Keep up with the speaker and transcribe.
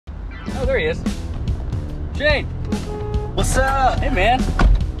Oh, there he is. Shane. What's up? Hey, man.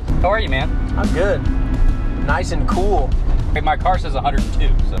 How are you, man? I'm good. Nice and cool. Hey, my car says 102,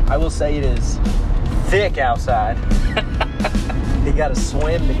 so. I will say it is thick outside. You gotta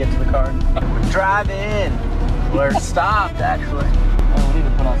swim to get to the car. Drive in. We're stopped, actually. Oh, we need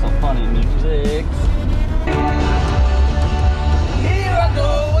to put on some funny music. Here I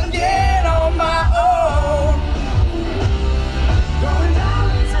go again on my own.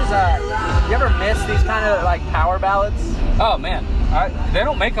 This is, you ever miss these kind of like power ballads? Oh, man. They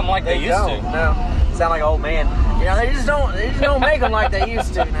don't make them like they used to. No. Sound like an old man. You know, they just don't make them like they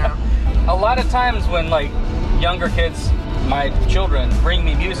used to now. A lot of times when like younger kids, my children, bring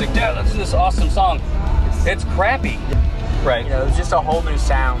me music, Dad, listen to this awesome song. It's crappy. Right. You know, it's just a whole new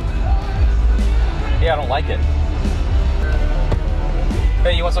sound. Yeah, I don't like it.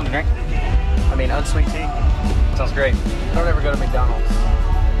 Hey, you want something to drink? I mean, unsweet tea. Sounds great. I don't ever go to McDonald's.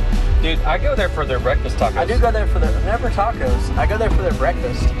 Dude, I go there for their breakfast tacos. I do go there for their, never tacos. I go there for their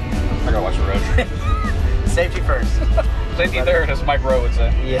breakfast. I gotta watch the road. Safety first. Safety third, as Mike Rowe would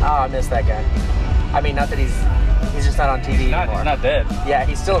say. Yeah. Oh, I miss that guy. I mean, not that he's just not on TV anymore. He's not dead. Yeah,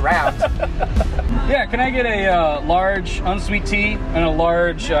 he's still around. Yeah, can I get a large unsweet tea and a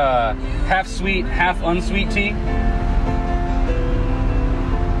large half sweet, half unsweet tea?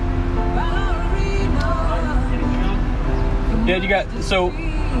 Yeah, you got, so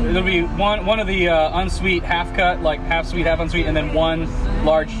there'll be one of the unsweet half cut, like half sweet, half unsweet, and then one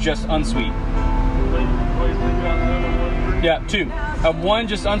large just unsweet. Yeah, two. One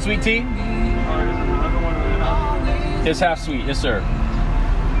just unsweet tea is half sweet, yes sir.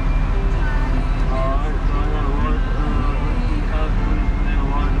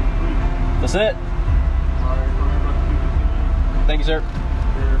 That's it. Thank you, sir.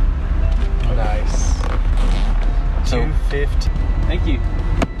 Nice. So, 250. thank you.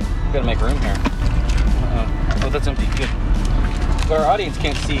 We gotta make room here. Oh, that's empty. Good. What our audience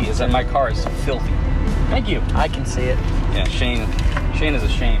can't see is that my car is filthy. Thank you. I can see it. Yeah, Shane is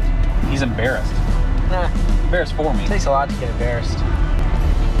ashamed. He's embarrassed. Nah, Embarrassed for me. it takes a lot to get embarrassed.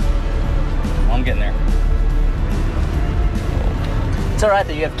 Well, I'm getting there. It's all right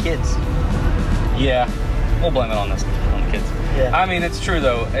that you have kids. Yeah, we'll blame it on the kids. Yeah. I mean, it's true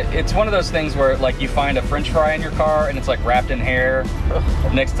though. It's one of those things where like you find a French fry in your car and it's like wrapped in hair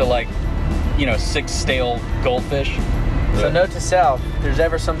next to like, you know, 6 stale goldfish. So note to self, if there's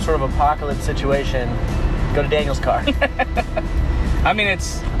ever some sort of apocalypse situation, go to Daniel's car. I mean,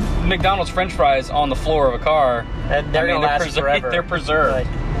 it's McDonald's French fries on the floor of a car. And they're gonna last forever. They're preserved.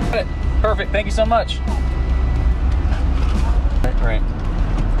 Like, Perfect. Thank you so much. Right.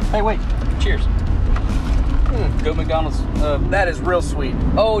 Hey, wait. Cheers. Go McDonald's. that is real sweet.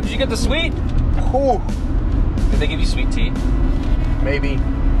 Oh, did you get the sweet? Ooh. Did they give you sweet tea? Maybe.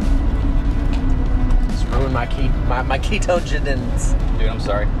 It's ruined my ketogens. Dude, I'm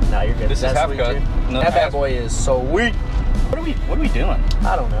sorry. No, you're good. This is that half sweet cut. too? No, That bad half- boy is so weak. What are we doing?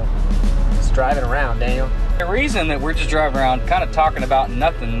 I don't know. Just driving around, Daniel. The reason that we're just driving around kind of talking about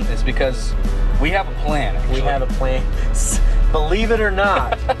nothing is because we have a plan. Actually. We have a plan. Believe it or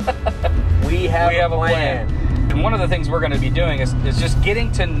not, we have a plan. And one of the things we're going to be doing is just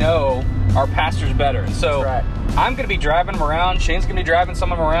getting to know our pastors better. And so That's right. I'm going to be driving them around. Shane's going to be driving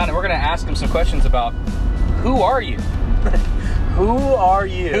some of them around, and we're going to ask them some questions about who are you? Who are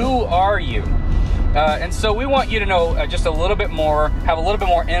you? Who are you? And so we want you to know just a little bit more, have a little bit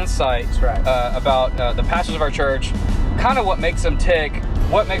more insight That's right. about the pastors of our church, kind of what makes them tick,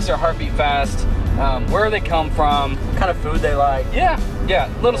 what makes their heart beat fast, where they come from. What kind of food they like. Yeah,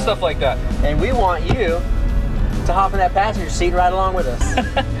 little stuff like that. And we want you to hop in that passenger seat and ride along with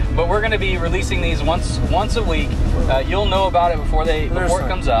us. But we're going to be releasing these once a week. You'll know about it before it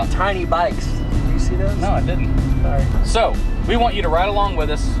comes out. Tiny bikes. Did you see those? No, I didn't. Sorry. So we want you to ride along with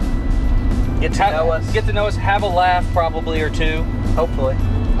us. Get to know us. Get to know us. Have a laugh, probably, or two. Hopefully.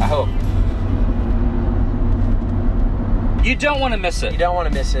 I hope. You don't want to miss it. You don't want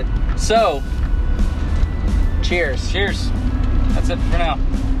to miss it. So, Cheers. cheers. That's it for now.